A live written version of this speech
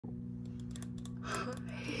Hi.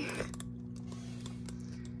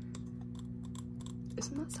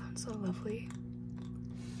 Doesn't that sound so lovely?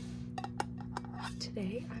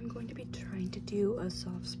 Today I'm going to be trying to do a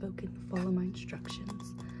soft-spoken follow my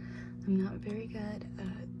instructions. I'm not very good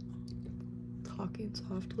at talking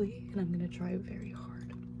softly, and I'm going to try very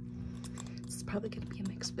hard. This is probably going to be a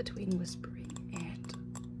mix between whispering and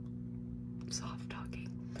soft talking.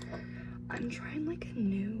 I'm trying like a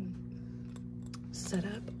new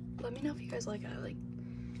setup. Let me know if you guys like it. Like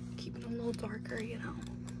keep it a little darker, you know.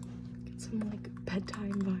 Get some like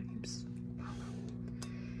bedtime vibes.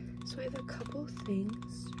 So I have a couple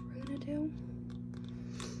things we're gonna do.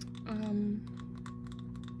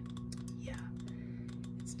 Yeah,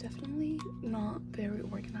 it's definitely not very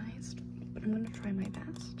organized, but I'm gonna try my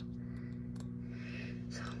best.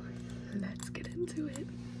 So let's get into it.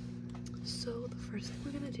 So the first thing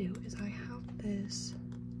we're gonna do is I have this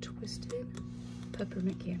twisted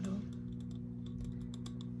peppermint candle.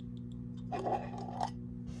 It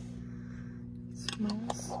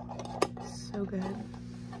smells so good.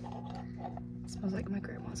 It smells like my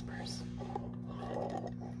grandma's purse.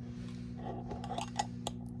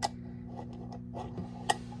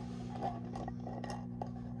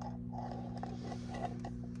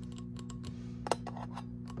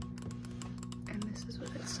 And this is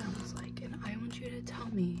what it sounds like. And I want you to tell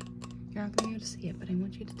me, you're not gonna be able to see it, but I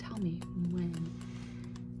want you to tell me when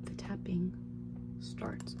the tapping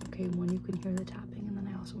starts. Okay, when you can hear the tapping, and then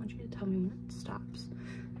I also want you to tell me when it stops.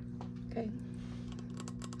 Okay?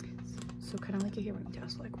 So kind of like a hearing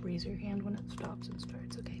test, like raise your hand when it stops and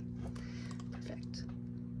starts. Okay, perfect.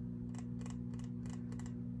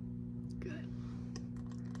 Good.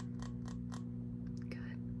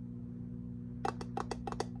 Good.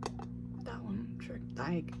 That one, sure,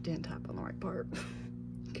 I didn't tap on the right part.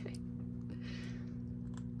 Okay.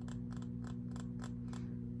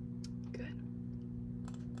 Good.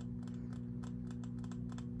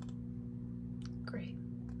 Great.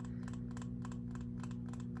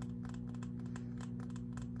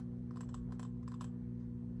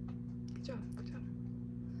 Good job, good job.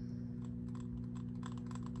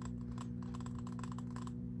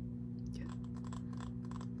 Good.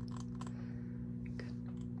 Good.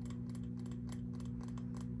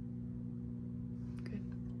 Good.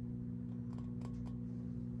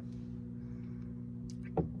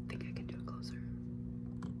 I think I can do it closer.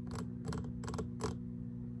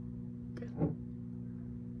 Good.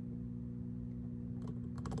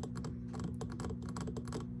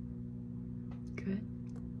 Good.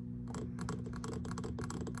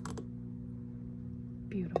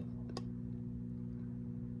 Beautiful.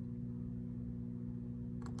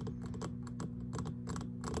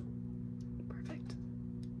 Perfect.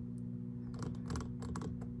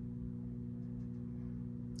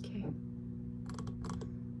 Okay.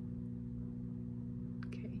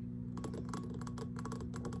 Okay.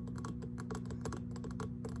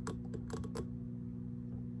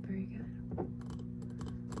 Very good.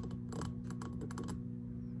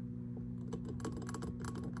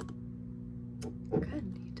 Good.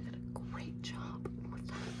 You did a great job with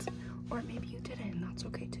that. Or maybe you didn't, and that's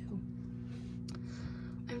okay too.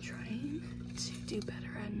 I'm trying to do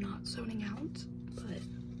better at not zoning out, but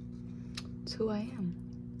it's who I am.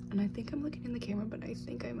 And I think I'm looking in the camera, but I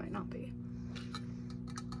think I might not be.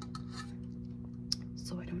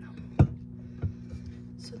 So I don't know.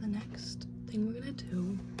 So the next thing we're gonna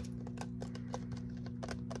do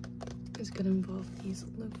is gonna involve these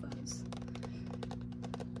loofahs.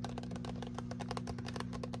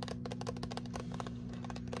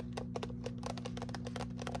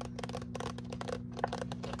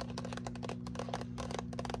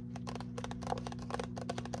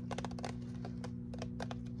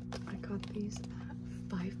 I got these at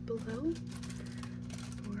Five Below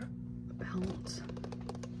for about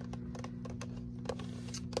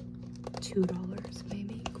 $2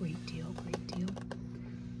 maybe. Great deal, great deal.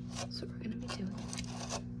 So we're gonna be doing,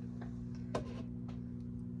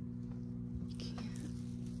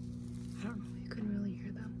 I don't know, you couldn't really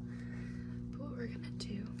hear them. But what we're gonna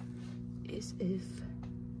do is, if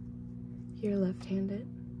you're left-handed,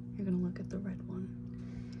 you're gonna look at the red one.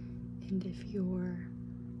 And if you're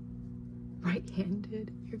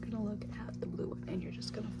right-handed, you're gonna look at the blue one, and you're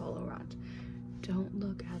just gonna follow around. Don't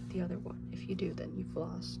look at the other one. If you do, then you've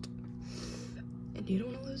lost. And you don't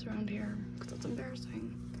want to lose around here, because that's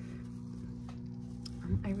embarrassing.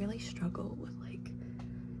 I really struggle with like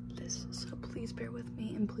this, so please bear with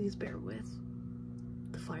me, and please bear with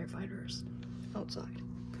the firefighters outside.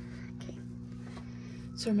 Okay,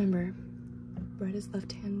 so remember, red is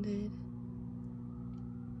left-handed,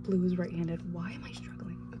 blue is right-handed. Why am I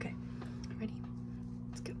struggling? Okay, ready?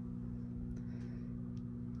 Let's go.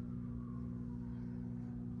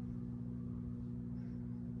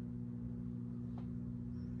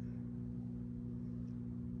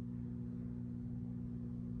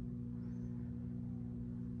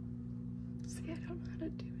 See, I don't know how to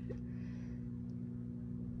do it.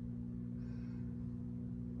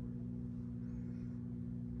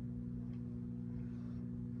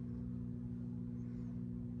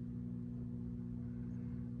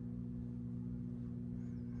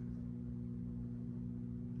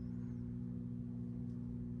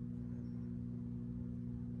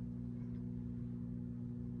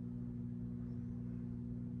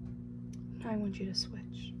 Now I want you to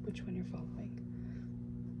switch which one you're following.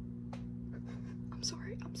 I'm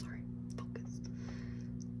sorry, I'm sorry. Focus.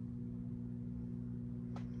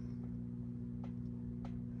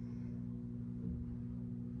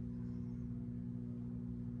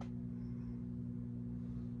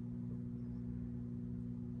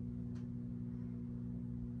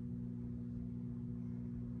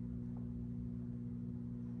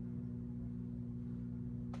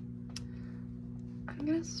 I'm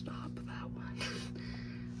gonna stop that one.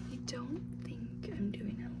 I don't think I'm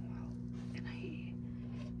doing it well, and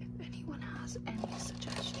if anyone has any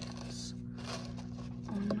suggestions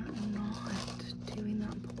on not doing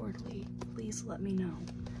that poorly, please let me know,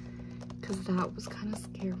 because that was kind of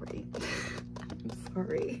scary. I'm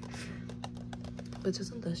sorry, but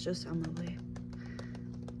doesn't this just sound lovely?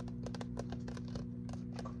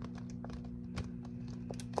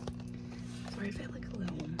 Sorry if I look a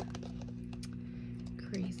little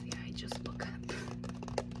crazy. I just woke up.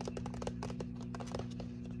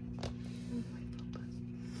 Oh my focus.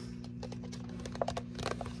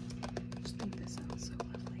 Just think this sounds so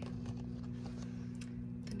lovely.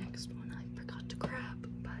 The next one I forgot to grab,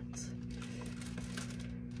 but that's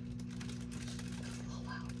a little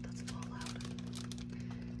loud. That's a little loud.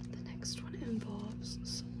 The next one involves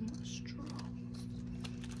some straws.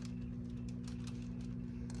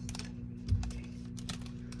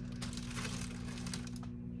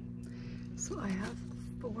 So I have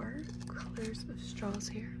 4 colors of straws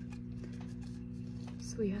here.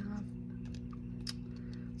 So we have,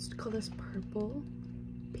 let's call this purple,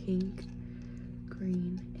 pink,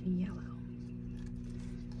 green, and yellow.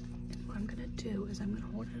 And what I'm gonna do is I'm gonna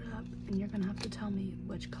hold it up and you're gonna have to tell me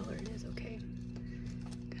which color it is, okay?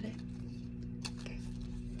 Got it? Okay.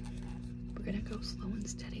 We're gonna go slow and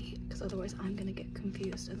steady because otherwise I'm gonna get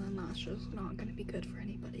confused and then that's just not gonna be good for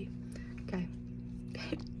anybody. Okay?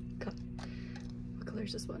 Okay. What color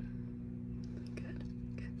is this one? Good,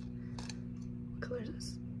 good. What color is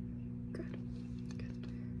this? Good, good.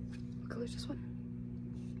 What color is this one?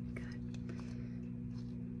 Good.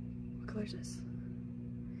 What color is this?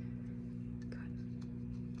 Good.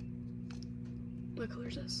 What color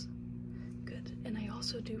is this? Good. And I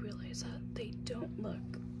also do realize that they don't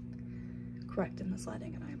look correct in this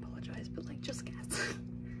lighting, and I apologize, but like, just guess.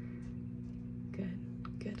 Good,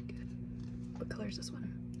 good, good. What color is this one?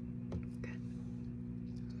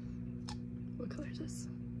 What color is this?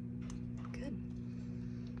 Good.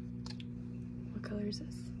 What color is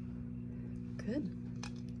this? Good.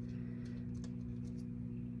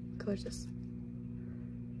 What color is this?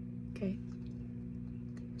 Okay.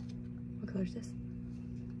 What color is this?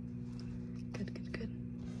 Good, good, good.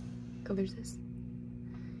 What color is this?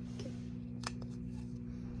 Okay.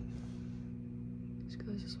 Which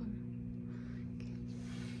color is this one? Okay.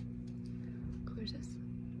 What color is this?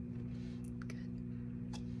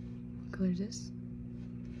 What color is this?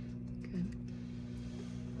 Good.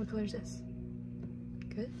 What color is this?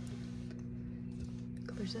 Good. What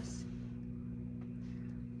color is this?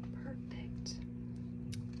 Perfect.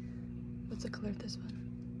 What's the color of this one?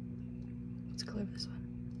 What's the color of this one?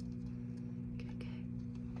 Okay, okay.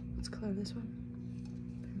 What's the color of this one?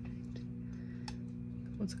 Perfect.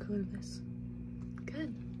 What's the color of this?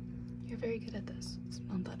 Good. You're very good at this. It's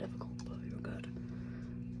not that difficult, but you're good.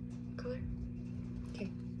 What color?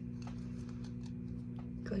 Okay.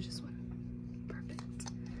 What color is this one? Perfect.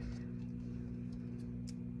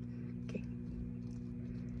 Okay.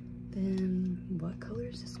 Then what color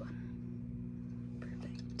is this one?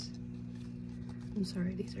 Perfect. I'm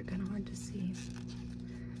sorry, these are kind of hard to see,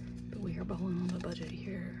 but we are balling on the budget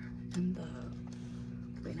here in the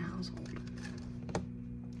Lena household.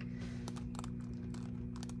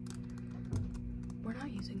 We're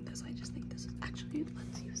not using this. I just think this is actually,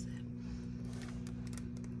 let's use it.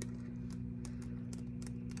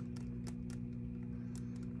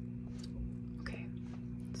 Okay,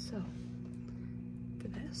 so for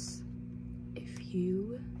this, if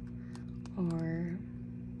you are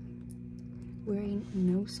wearing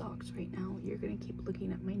no socks right now, you're gonna keep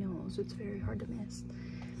looking at my nose. It's very hard to miss.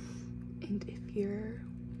 And if you're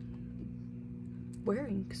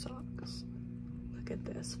wearing socks, look at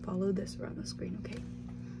this. Follow this around the screen, okay?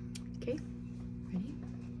 Okay? Ready?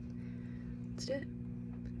 Let's do it.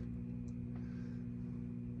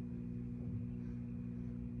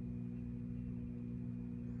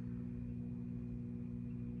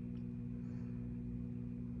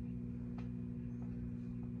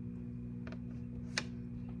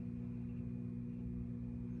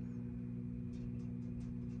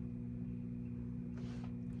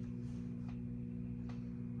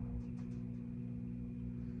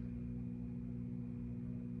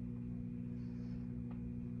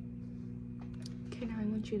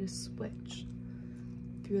 you to switch.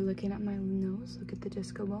 If you're looking at my nose, look at the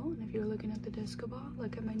disco ball. And if you're looking at the disco ball,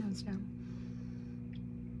 look at my nose now.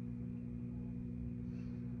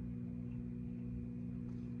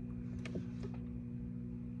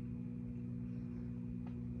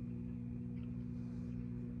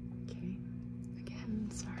 Okay, again,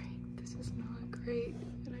 sorry, this is not great,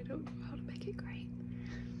 and I don't know how to make it great.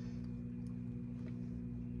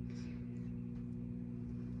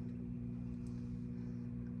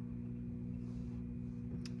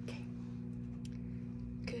 Okay,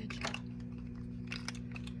 good job.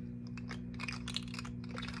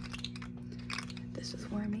 This is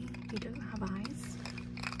Wormy. He doesn't have eyes.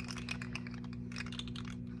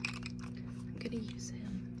 I'm gonna use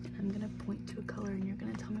him, and I'm gonna point to a color, and you're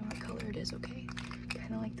gonna tell me what color it is, okay?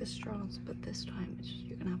 Kind of like the straws, but this time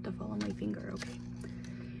you're gonna have to follow my finger, okay?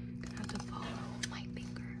 You're gonna have to follow my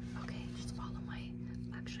finger, okay? Just follow my.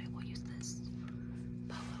 Actually, we'll use this.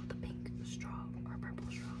 Follow the pink straw or purple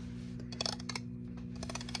straw.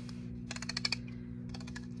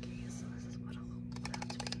 Okay, so this is what it'll have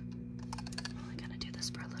to be. I'm only gonna do this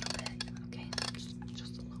for a little bit, okay?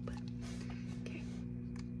 Just a little bit. Okay.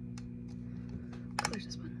 What color is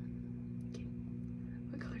this one? Okay.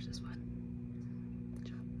 What color is this one? Good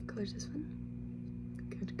job. What color is this one?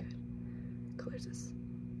 Good, good. What color is this?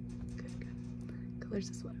 Good, good. What color is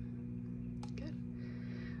this one? Good.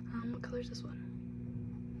 What color is this one?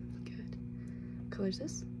 Good. What color is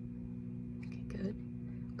this? Okay, good.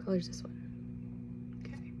 What color is this one?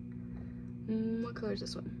 Okay. What color is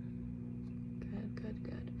this one? Good, good,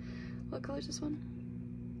 good. What color is this one?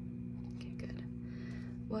 Okay, good.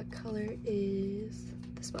 What color is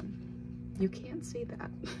this one? You can't see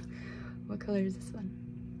that. What color is this one?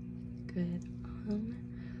 Good.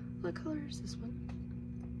 What color is this one?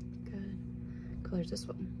 Good. What color is this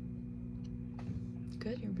one?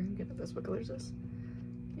 Good, you're very good at this. What color is this?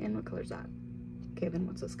 And what color is that? Okay, then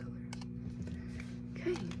what's this color?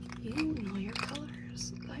 Okay, you know your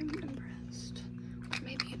colors. I'm impressed. Or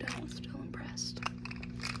maybe you don't, still impressed.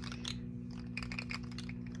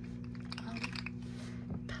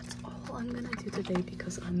 That's all I'm gonna do today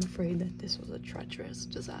because I'm afraid that this was a treacherous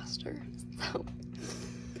disaster. So,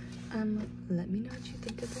 let me know what you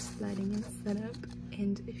think of this lighting and setup.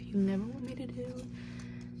 And if you never want me to do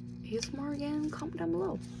ASMR again, comment down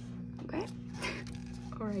below. Okay?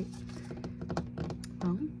 Alright.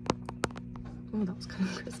 Well, oh, that was kind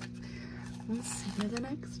of crisp. We'll see you the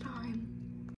next time.